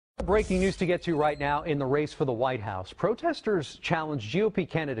Breaking news to get to right now in the race for the White House. Protesters challenged GOP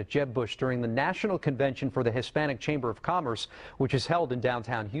candidate Jeb Bush during the National Convention for the Hispanic Chamber of Commerce, which is held in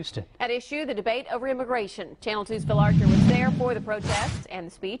downtown Houston. At issue, the debate over immigration. Channel 2's Phil Archer was there for the protest and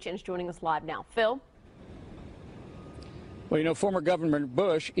the speech and is joining us live now. Phil? Well, you know, former Governor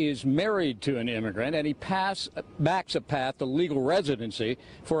Bush is married to an immigrant, and he backs a path to legal residency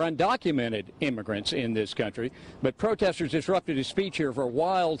for undocumented immigrants in this country. But protesters disrupted his speech here for a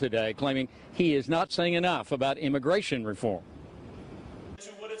while today, claiming he is not saying enough about immigration reform.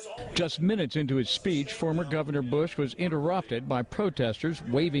 Just minutes into his speech, former Governor Bush was interrupted by protesters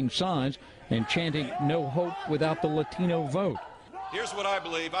waving signs and chanting, "No hope without the Latino vote." Here's what I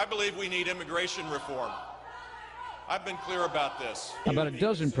believe. I believe we need immigration reform. I've been clear about this. About a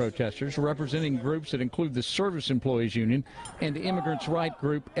dozen protesters representing groups that include the Service Employees Union and the immigrants' right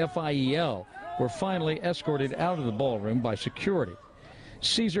group FIEL were finally escorted out of the ballroom by security.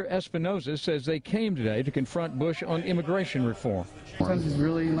 Cesar Espinoza says they came today to confront Bush on immigration reform. Sometimes he's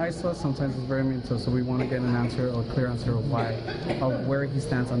really nice to us, sometimes he's very mean to us, so we want to get an answer, a clear answer of where he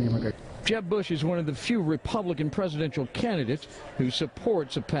stands on the immigration. Jeb Bush is one of the few Republican presidential candidates who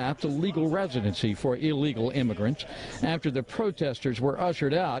supports a path to legal residency for illegal immigrants. After the protesters were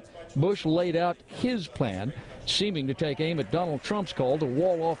ushered out, Bush laid out his plan, seeming to take aim at Donald Trump's call to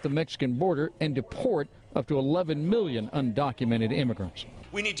wall off the Mexican border and deport up to 11 million undocumented immigrants.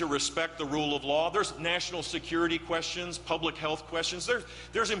 We need to respect the rule of law. There's national security questions, public health questions.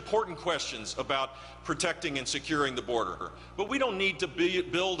 There's important questions about protecting and securing the border. But we don't need to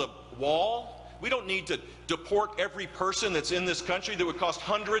build a wall. We don't need to deport every person that's in this country that would cost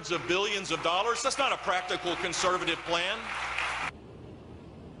hundreds of billions of dollars. That's not a practical conservative plan.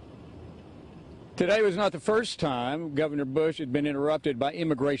 Today was not the first time Governor Bush had been interrupted by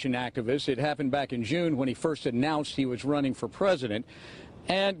immigration activists. It happened back in June when he first announced he was running for president.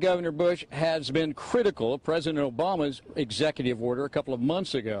 And Governor Bush has been critical of President Obama's executive order a couple of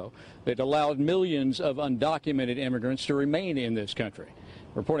months ago that allowed millions of undocumented immigrants to remain in this country.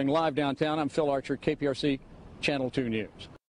 Reporting live downtown, I'm Phil Archer, KPRC Channel 2 News.